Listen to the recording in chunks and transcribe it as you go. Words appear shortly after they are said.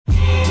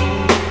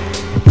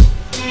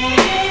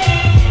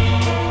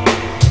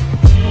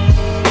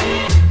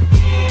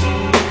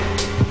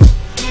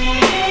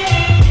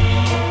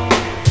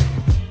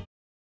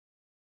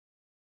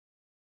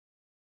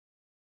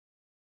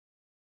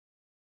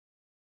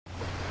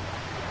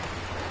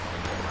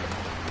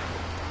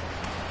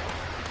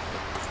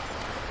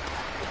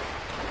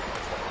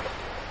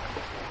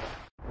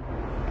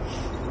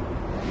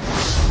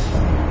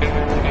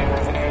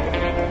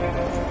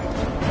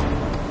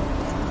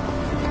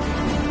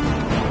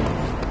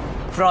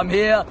From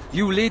here,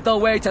 you lead the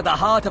way to the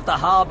heart of the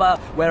harbor,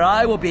 where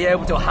I will be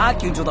able to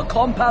hack into the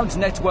compound's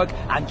network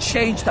and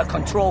change the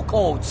control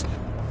codes.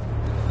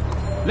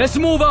 Let's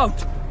move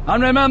out!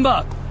 And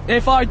remember,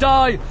 if I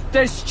die,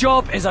 this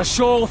job is a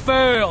sure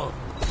fail.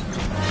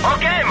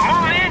 Okay,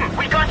 move in!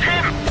 We got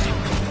him!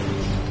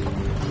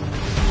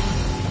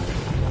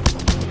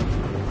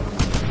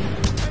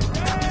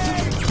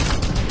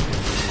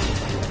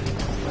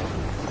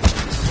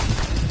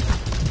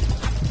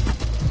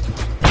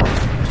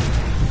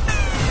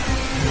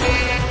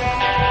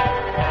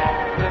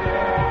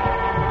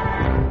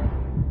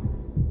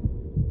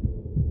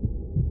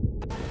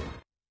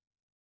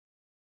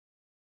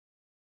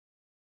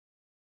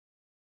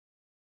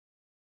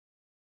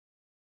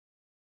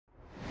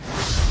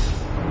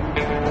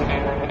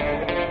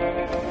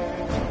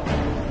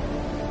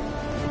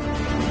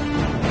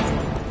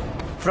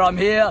 From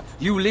here,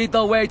 you lead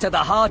the way to the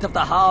heart of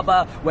the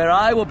harbor, where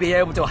I will be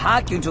able to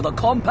hack into the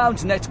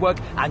compound's network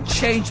and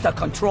change the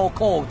control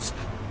codes.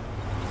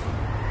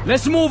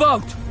 Let's move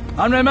out!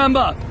 And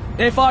remember,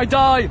 if I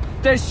die,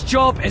 this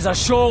job is a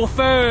sure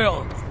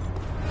fail.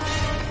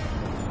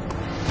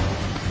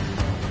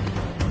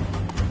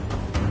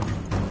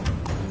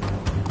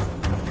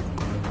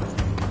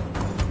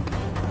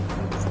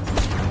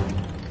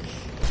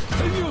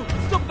 Hey you!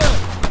 Stop there!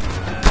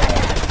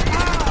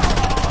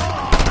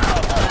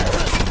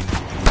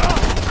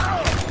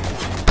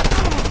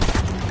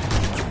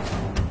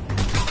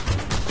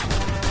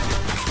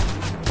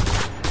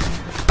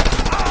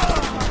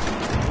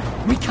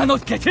 We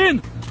cannot get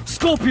in!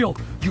 Scorpio,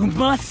 you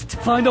must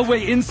find a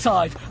way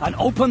inside and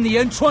open the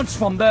entrance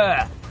from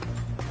there.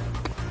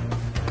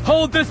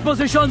 Hold this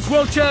position,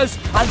 roaches,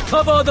 and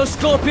cover the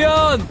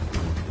Scorpion!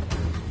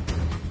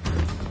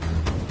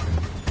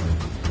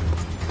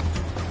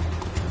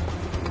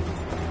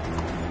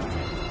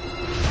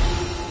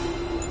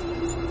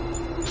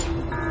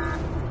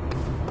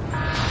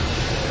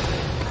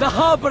 The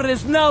harbor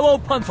is now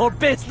open for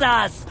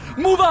business!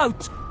 Move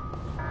out!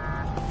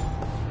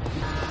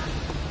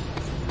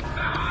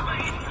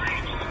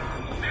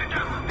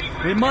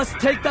 We must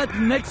take that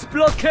next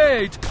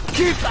blockade!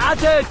 Keep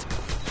at it!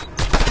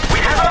 We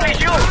have only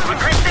you! We're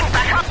drifting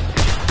back up!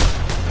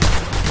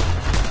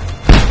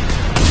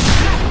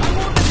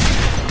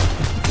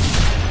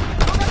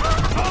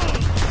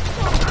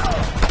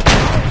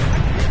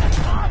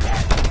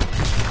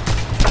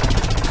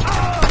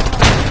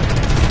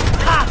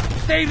 Ha!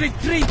 They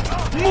retreat!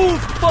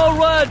 Move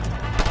forward!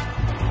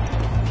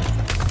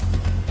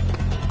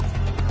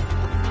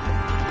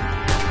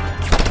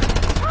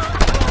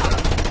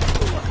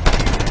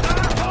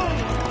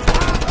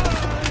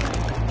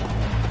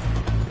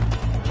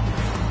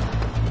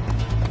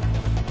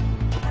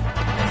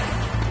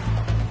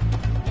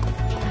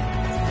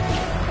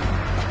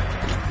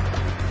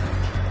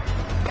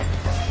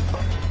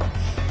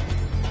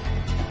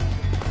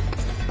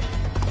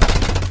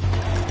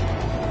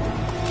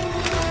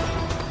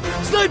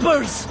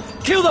 Snipers!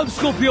 Kill them,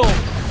 Scorpio!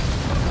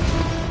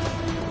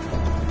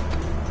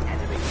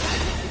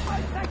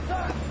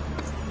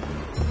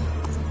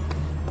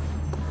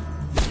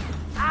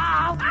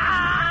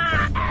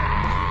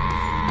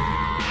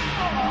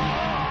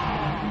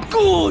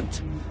 Good!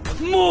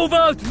 Move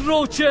out,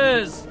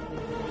 roaches!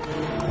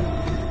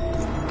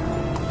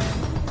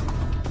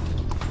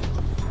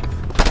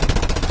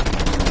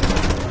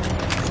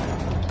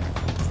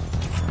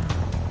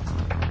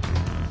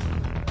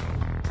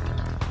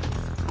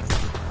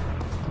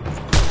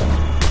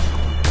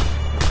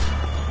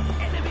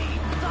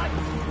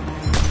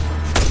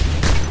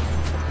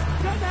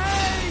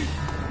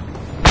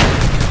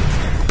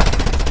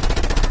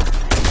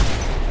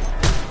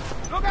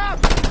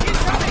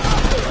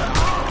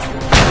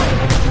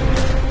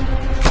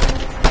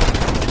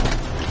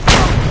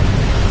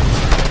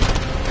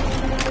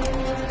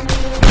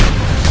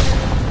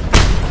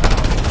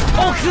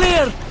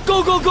 Clear!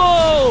 Go, go,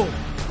 go!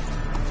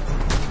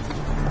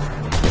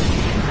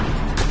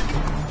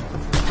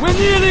 We're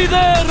nearly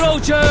there,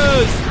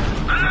 roaches!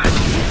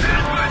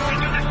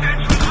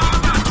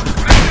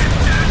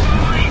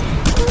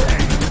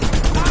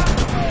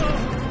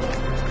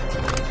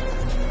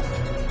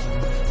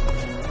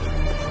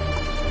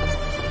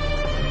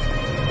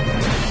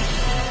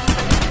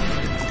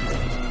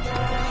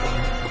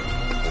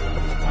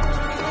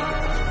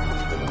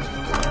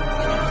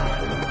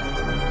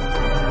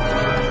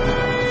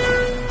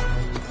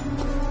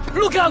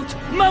 Look out!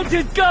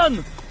 Mounted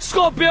gun!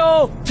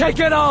 Scorpio, take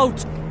it out!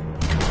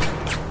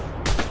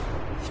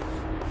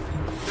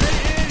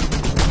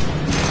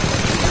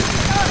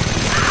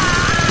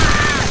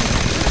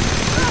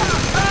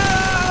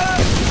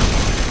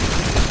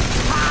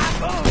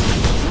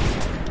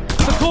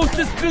 The coast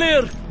is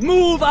clear!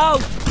 Move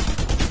out!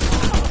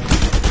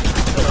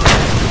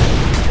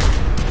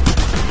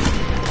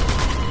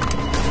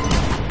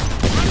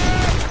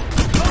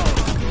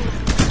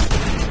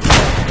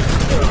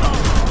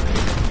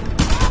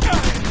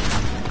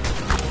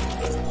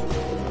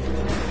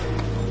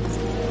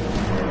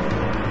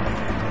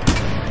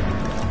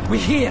 We're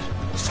here!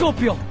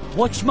 Scorpio,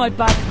 Watch my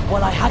back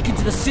while I hack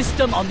into the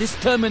system on this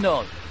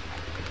terminal.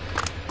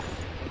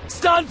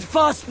 Stand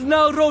fast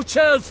now,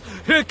 Rochelles!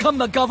 Here come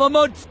the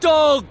government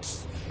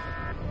dogs!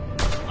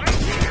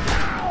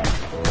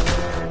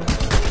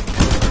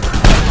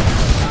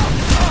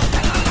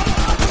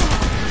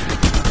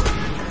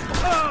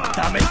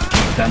 Damn it,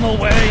 keep them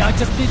away! I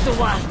just need to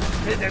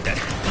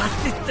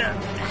pass this...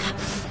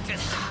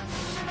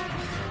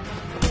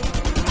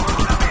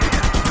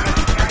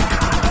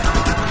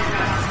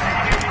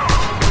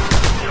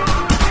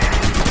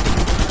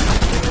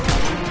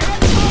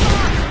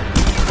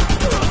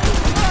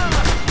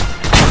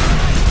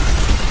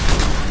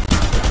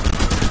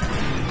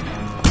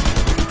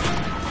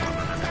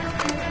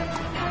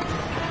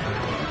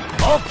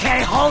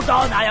 Okay, hold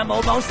on, I am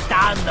almost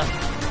done.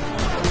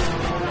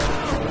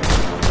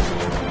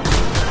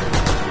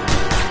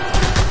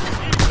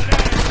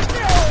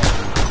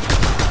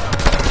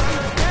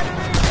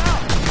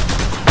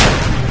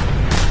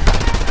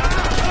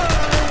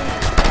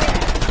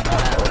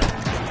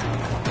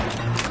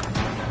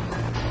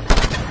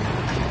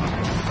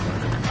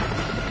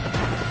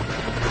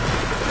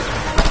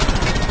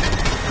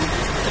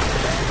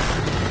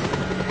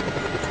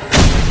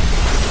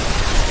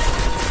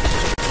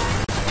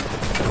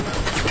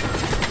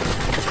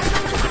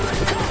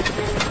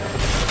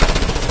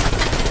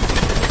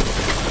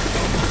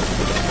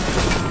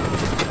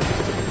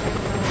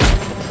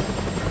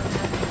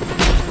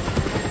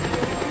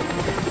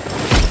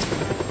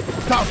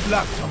 Tough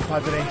luck,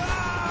 compadre.